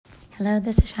Hello,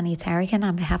 this is Shani Tarragon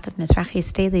on behalf of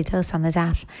Mizrahi's Daily Dose on the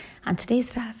Daf. On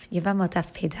today's Daf, Yevamot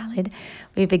Daf Pei Dalid,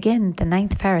 we begin the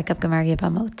 9th parak of Gemara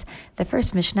Yevamot. The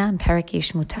first Mishnah in Parak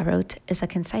Yesh Mutarot is a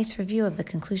concise review of the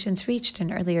conclusions reached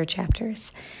in earlier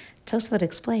chapters. Tosfot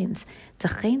explains,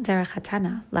 "T'chein derech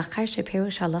hatana lachar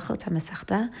sheperush halachot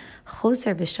hamesachta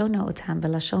chozer v'shona otam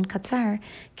belashon katzar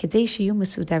kedei shiyu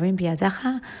mesudarim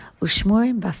biyadacha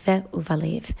ushmurim bafeh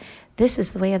uvalev." This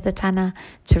is the way of the Tana,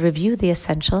 to review the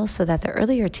essentials so that the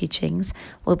earlier teachings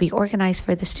will be organized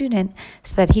for the student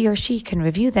so that he or she can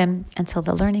review them until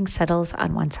the learning settles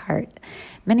on one's heart.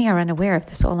 Many are unaware of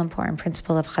this all-important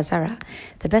principle of Chazara.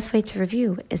 The best way to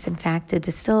review is, in fact, to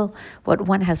distill what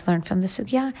one has learned from the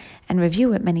Sugya and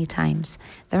review it many times.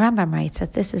 The Rambam writes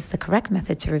that this is the correct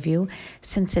method to review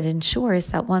since it ensures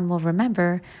that one will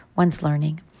remember one's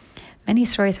learning. Many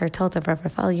stories are told of Rav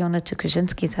Rafael Yonah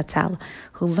Tukaczynski Zatzal,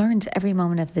 who learned every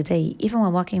moment of the day. Even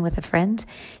when walking with a friend,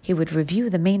 he would review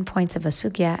the main points of a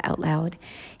sugya out loud.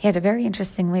 He had a very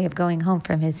interesting way of going home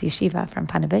from his yeshiva from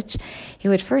Panovich. He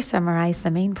would first summarize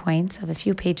the main points of a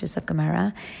few pages of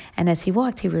Gemara, and as he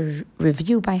walked, he would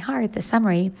review by heart the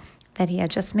summary that he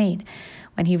had just made.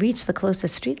 When he reached the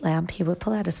closest street lamp, he would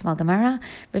pull out a small Gemara,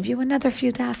 review another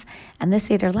few daf, and this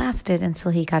Seder lasted until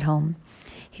he got home.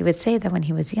 He would say that when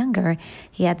he was younger,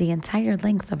 he had the entire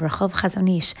length of Rehov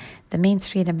Chazon Ish, the main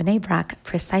street in Bnei Brak,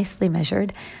 precisely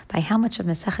measured by how much of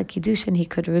Masechet Kiddushin he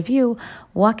could review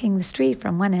walking the street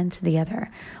from one end to the other.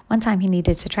 One time he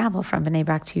needed to travel from Bnei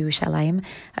Brak to Yerushalayim,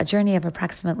 a journey of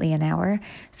approximately an hour,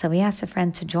 so he asked a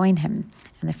friend to join him.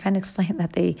 And the friend explained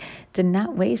that they did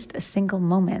not waste a single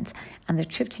moment. On the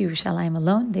trip to Yerushalayim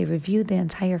alone, they reviewed the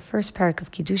entire first parak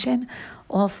of Kiddushin,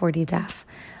 all 40 daf.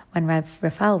 When Rav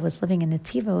Rafael was living in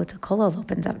Netivot, a kollel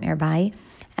opened up nearby,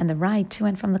 and the ride to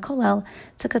and from the kollel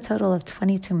took a total of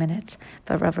 22 minutes.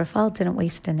 But Rav Rafael didn't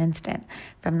waste an instant.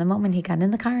 From the moment he got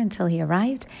in the car until he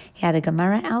arrived, he had a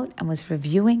Gemara out and was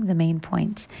reviewing the main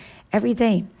points. Every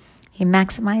day, he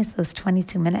maximized those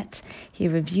 22 minutes. He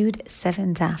reviewed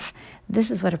 7 daf. This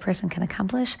is what a person can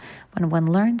accomplish when one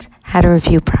learns how to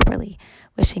review properly.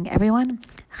 Wishing everyone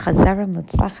Chazara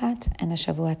Mutzlachat and a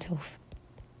Shavua Tov.